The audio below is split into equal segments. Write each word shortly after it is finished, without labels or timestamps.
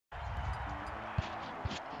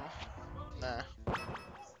Nah.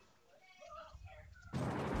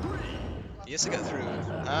 He has to get through.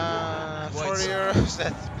 40 euros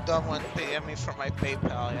that Dom went PM me for my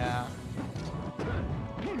PayPal, yeah.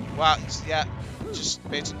 Wow, yeah, just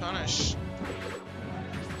bait and punish.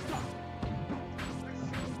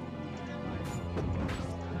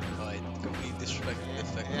 By complete disrespect.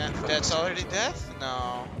 Yeah, that's already death?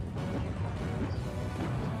 No.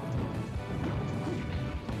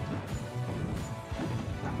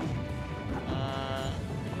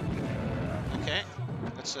 Okay,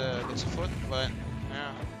 that's a foot, but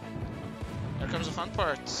yeah. Here comes the fun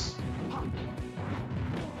part.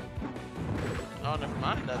 Oh, never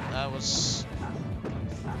mind. That was.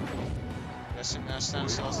 Guessing that Stan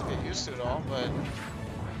still has to get used to it all, but.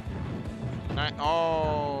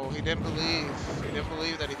 Oh, he didn't believe. He didn't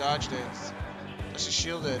believe that he dodged it. Because he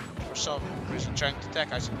shielded for some reason, trying to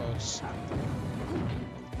attack, I suppose.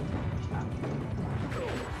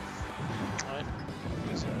 Alright,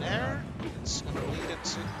 he's in there. It's gonna lead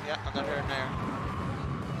into. Yeah, another nair.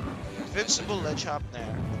 Invincible ledge hop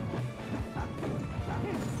nair.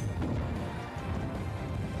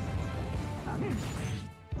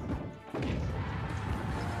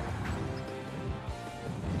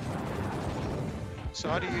 So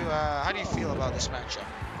how do you feel about this matchup?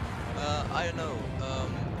 I don't know.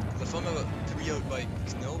 Lafungo got 3-0'd by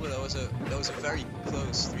Knull, but that was a very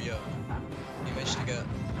close 3-0. He managed to get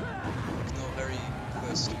Knull very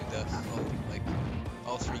close to death,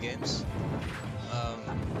 all 3 games.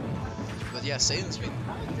 But yeah, Satan's been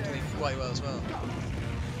doing quite well as well.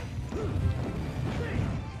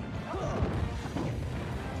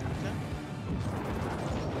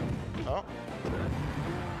 Oh.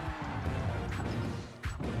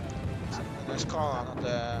 Nice call on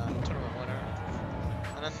the tournament winner.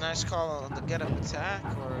 And a nice call on the get up attack,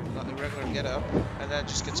 or not the regular get up, and then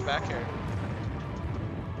just gets back here.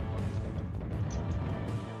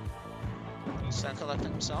 Stan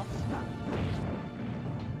collecting himself.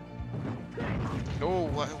 Oh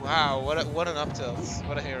wow! What an up tilt!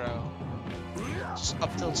 What a hero! Just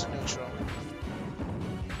up tilt to neutral.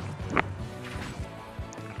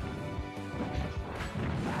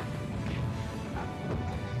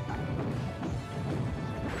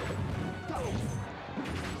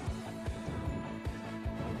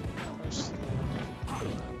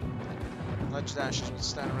 Ledge dashes with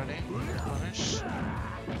Stan ready. Punish.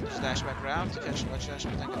 Just dash back round to catch ledge dash. I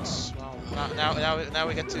think it's well. Now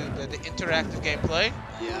we get to the interactive gameplay.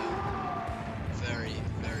 Yeah. Very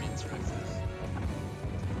interactive.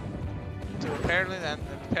 To apparently that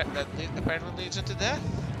apparently leads into death.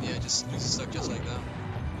 Yeah, just loses stuck just like that.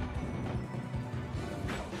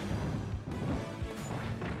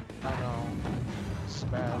 Oh no, it's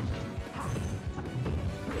bad.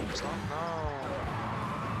 Oh no.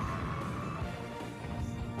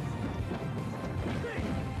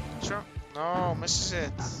 Sure. No, misses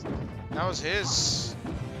it. That was his.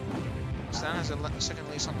 Stan has a second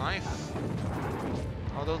lease on life.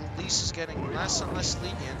 Although the lease is getting less and less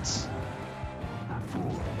lenient.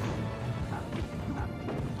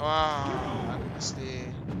 Wow, that missed the.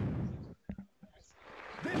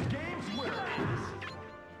 This game's winner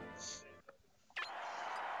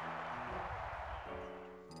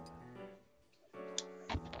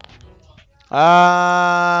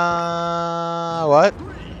What?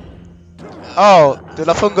 Oh, the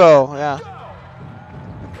Lafungo, yeah.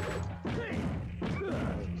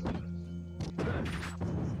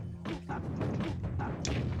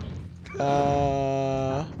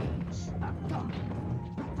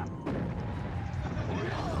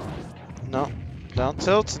 No, down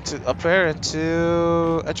tilt into up air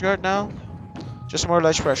into edge guard now. Just more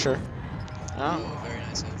ledge pressure. Yeah. Oh, very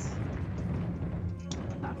nice hit.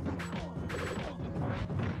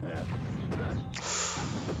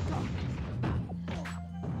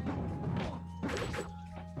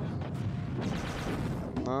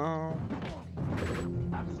 No.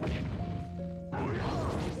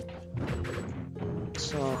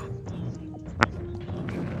 So.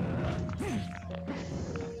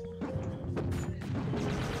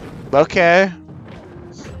 Okay.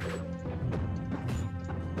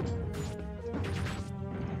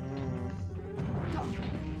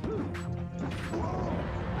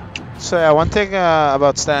 So yeah, one thing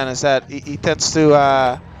about Stan is that he tends to,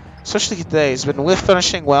 especially today, he's been whiff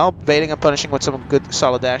punishing well, baiting and punishing with some good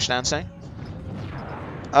solid dash dancing.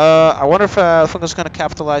 I wonder if Fungo's going to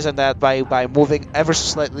capitalize on that by moving ever so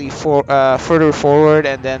slightly further forward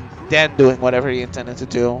and then doing whatever he intended to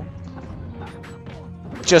do,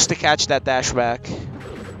 just to catch that dash back.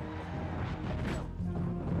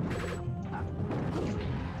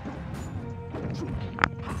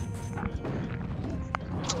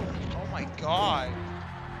 Oh my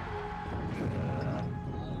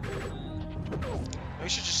We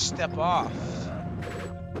should just step off.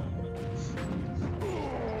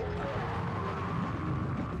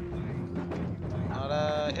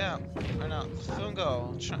 Yeah, or not.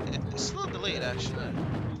 Lafungo, it's still in the lead actually.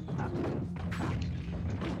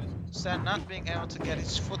 Stan not being able to get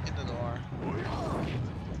his foot in the door.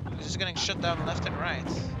 He's just getting shut down left and right.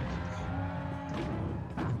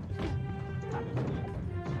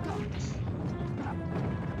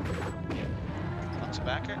 Onto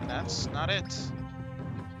backer, that's not it.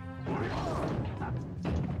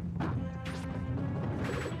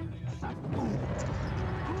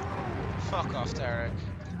 Fuck off, Tarek.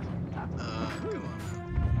 Come on, man.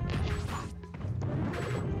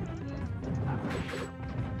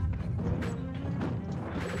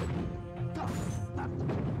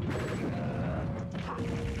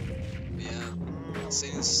 Yeah,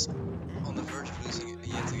 Satan's on the verge of losing it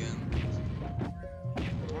yet again. No,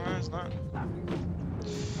 it's not. I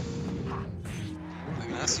mean,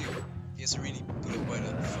 he has to really put up quite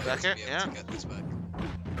a fight Back to here? be able Yeah. to get this back.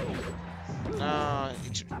 No, he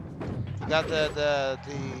got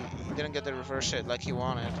he didn't get the reverse hit like he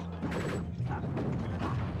wanted.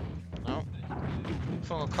 No.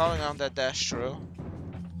 Fungo calling on that dash through.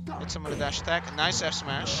 Hits him with a dash attack. A nice F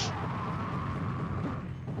smash.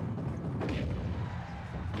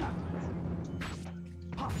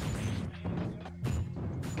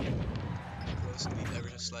 Close to lead ever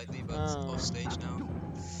so slightly, but Oh. off stage now.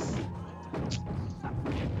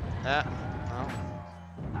 Yeah. No.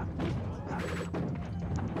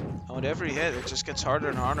 And with every hit, it just gets harder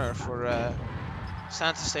and harder for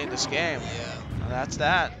Stan to stay in this game. Yeah. And that's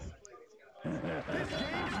that. And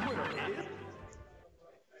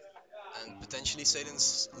potentially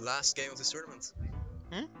Satan's last game of this tournament.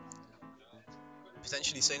 Hmm?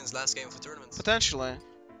 Potentially Satan's last game of the tournament. Potentially.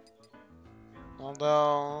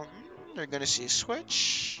 Although, they're gonna see a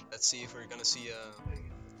switch. Let's see if we're gonna see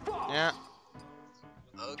Yeah.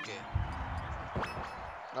 Okay.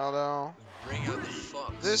 Although, Bring out the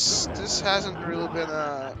fox. this hasn't really been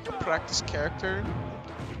a practice character.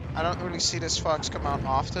 I don't really see this fox come out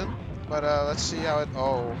often. But let's see how it...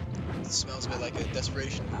 Oh. It smells a bit like a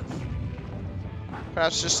desperation move.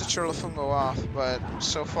 Perhaps just to throw Lafungo off, but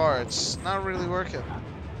so far it's not really working.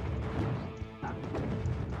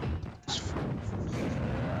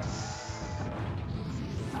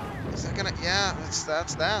 Is that gonna... Yeah,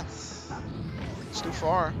 that's that. It's too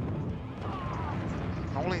far.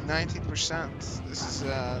 Only 19%. This is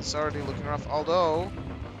it's already looking rough. Although,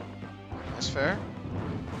 that's fair.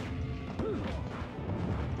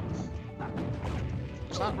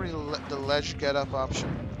 It's not really the ledge get up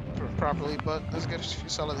option properly, but let's get a few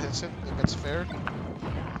solid hits in. I think that's fair.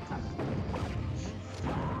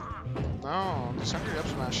 No, these hungry up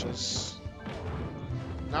smashes.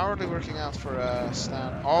 Not really working out for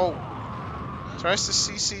Stan. Oh, tries to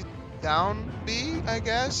CC down B, I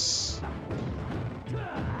guess.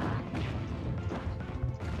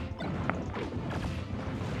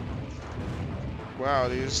 Wow,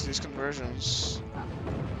 these conversions.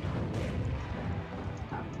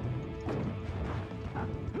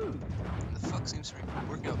 The fox seems to be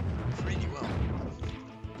working out pretty well.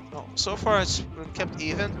 Well, so far it's been kept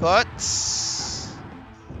even, but as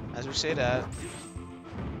we say that,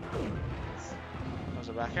 there's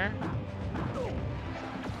a backer.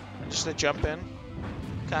 Just a jump in,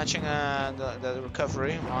 catching the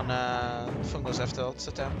recovery on Fungo's F tilt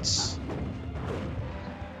attempts.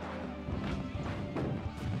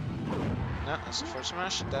 No, that's the first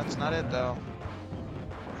smash. That's not it though.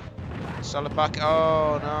 Solid back.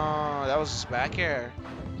 Oh no, that was his back air.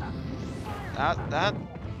 That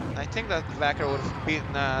I think that backer would have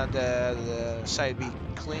beaten the side B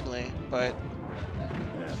cleanly, but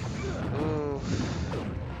ooh,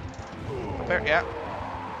 fair, yeah.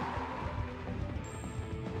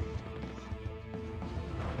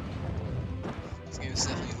 This game is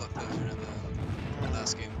definitely a lot closer than the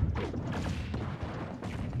last game.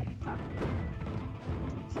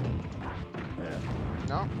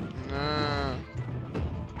 No. No.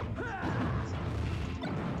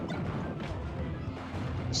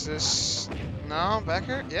 Is this... No,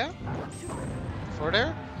 backer? Yeah? Forward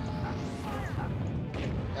air?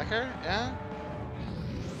 Backer? Yeah?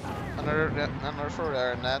 Another forward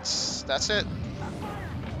air, and that's it.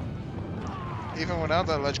 Even without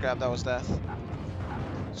that ledge grab, that was death.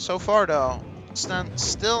 So far though, Stan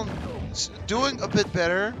still doing a bit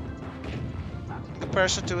better in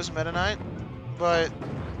comparison to his Meta Knight, but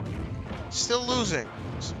still losing.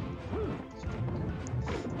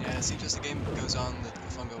 Yeah, it seems as the game goes on that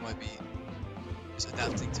Lafungo might be just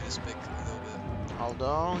adapting to this pick a little bit.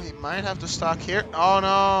 Although he might have to stock here. Oh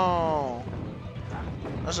no!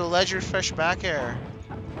 There's a ledge refresh back air.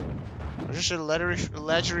 Or just a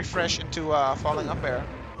ledge refresh into falling up air.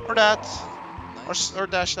 Or that. Nice. Or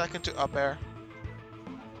dash attack into up air.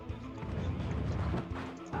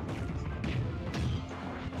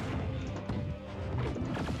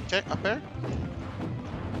 Okay, up air.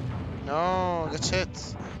 No, gets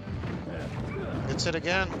hit. Gets hit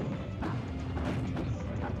again.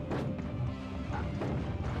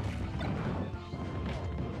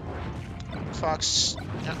 Fox,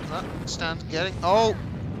 yeah, no, stand getting. Oh!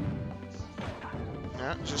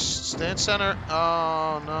 Yeah, just stay in center.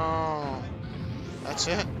 Oh no. That's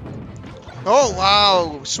it. Oh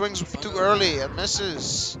wow! Swings too early and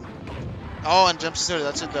misses. Oh, and jumps through.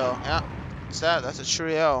 That's it though. Yeah. It's that. That's a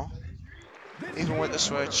trio. Even with the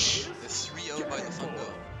switch. The 3-0 by